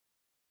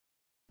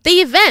The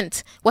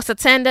event was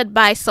attended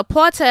by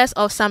supporters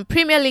of some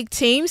Premier League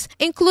teams,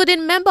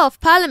 including Member of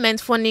Parliament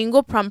for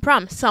Ningo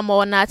Prampram,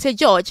 Samuel Nate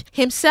George,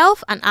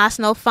 himself an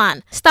Arsenal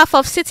fan. Staff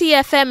of Citi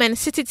FM and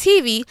Citi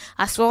TV,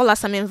 as well as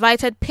some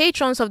invited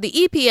patrons of the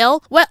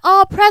EPL, were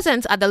all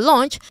present at the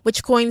launch,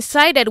 which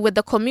coincided with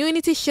the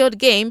Community Shield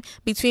game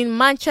between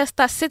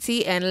Manchester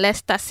City and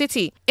Leicester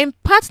City. In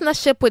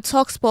partnership with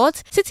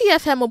TalkSport, Citi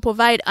FM will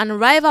provide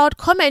unrivaled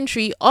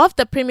commentary of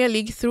the Premier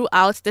League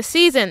throughout the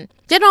season.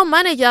 General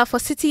Manager for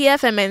Citi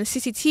FM and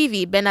Citi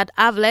TV, Bernard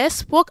Avler,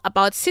 spoke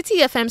about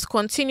Citi FM's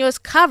continuous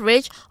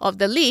coverage of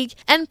the league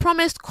and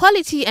promised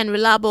quality and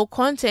reliable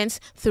content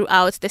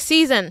throughout the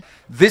season.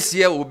 This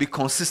year will be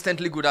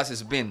consistently good as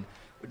it's been.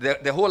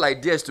 The whole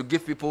idea is to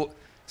give people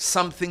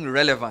something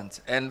relevant,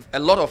 and a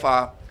lot of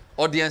our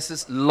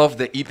audiences love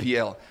the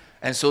EPL.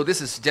 And so this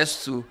is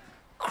just to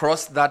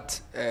cross that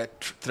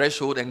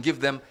threshold and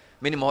give them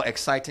many more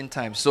exciting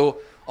times. So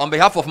on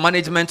behalf of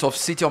management of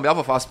Citi, on behalf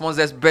of our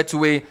sponsors,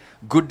 Betway,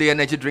 Good Day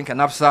Energy Drink and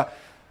APSA,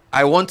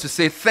 I want to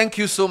say thank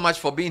you so much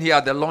for being here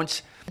at the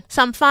launch.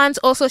 Some fans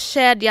also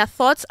shared their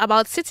thoughts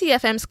about Citi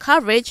FM's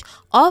coverage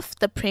of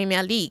the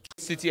Premier League.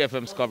 Citi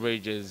FM's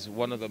coverage is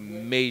one of the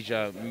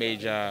major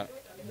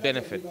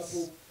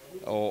benefits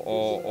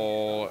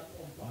or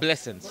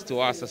blessings to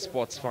us as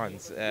sports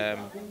fans.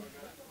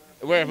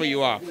 Wherever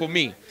you are. For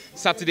me,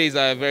 Saturdays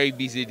are a very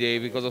busy day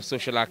because of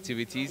social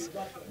activities,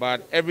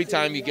 but every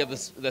time you get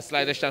the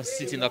slightest chance to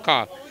sit in the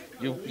car,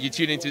 you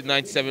tune into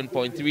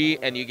 97.3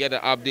 and you get an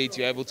update,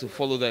 you're able to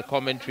follow the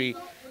commentary,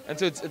 and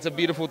so it's a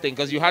beautiful thing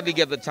because you hardly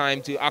get the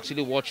time to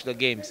actually watch the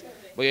games,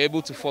 but you're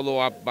able to follow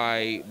up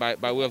by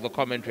way of the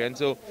commentary. And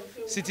so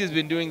Citi has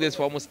been doing this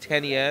for almost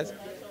 10 years.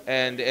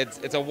 And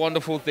it's a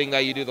wonderful thing that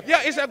you do.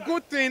 Yeah, it's a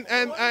good thing,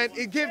 and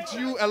it gives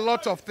you a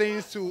lot of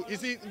things to, you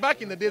see,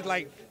 back in the days,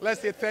 like,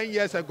 let's say 10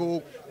 years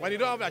ago, when you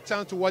don't have a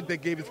chance to watch the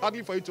game, it's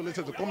hardly for you to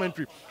listen to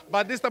commentary.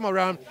 But this time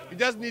around, you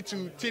just need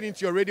to tune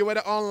into your radio,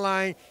 whether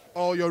online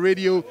or your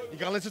radio, you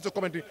can listen to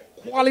commentary.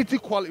 Quality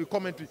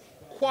commentary.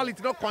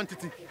 Quality, not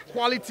quantity.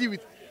 Quality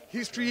with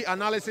history,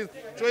 analysis.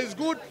 So it's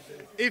good.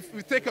 If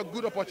we take a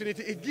good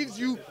opportunity, it gives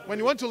you, when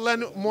you want to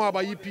learn more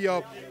about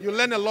EPL, you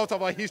learn a lot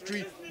about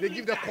history. They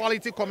give the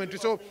quality commentary,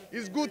 so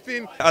it's a good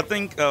thing. I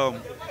think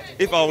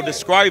if I would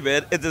describe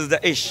it, it is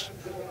the ish.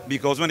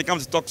 Because when it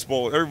comes to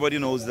TalkSport, everybody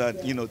knows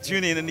that,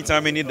 tune in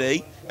anytime, any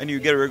day, and you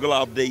get regular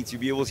updates.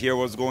 You'll be able to hear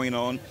what's going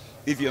on.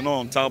 If you're not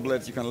on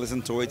tablets, you can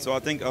listen to it. So I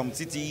think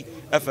Citi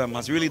FM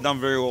has really done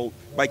very well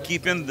by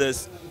keeping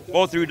this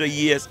all through the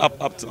years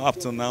up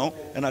to now.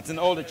 And I think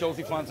all the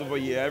Chelsea fans over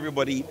here,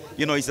 everybody,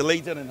 is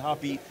elated and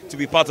happy to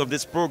be part of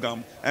this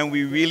program. And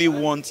we really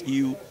want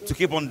you to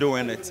keep on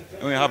doing it.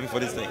 And we're happy for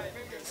this day.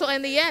 So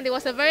in the end, it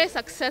was a very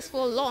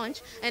successful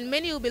launch, and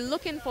many will be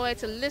looking forward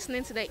to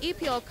listening to the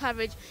EPL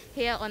coverage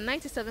here on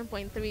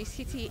 97.3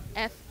 Citi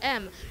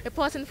FM.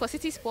 Reporting for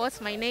Citi Sports,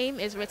 my name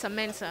is Rita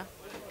Mensah.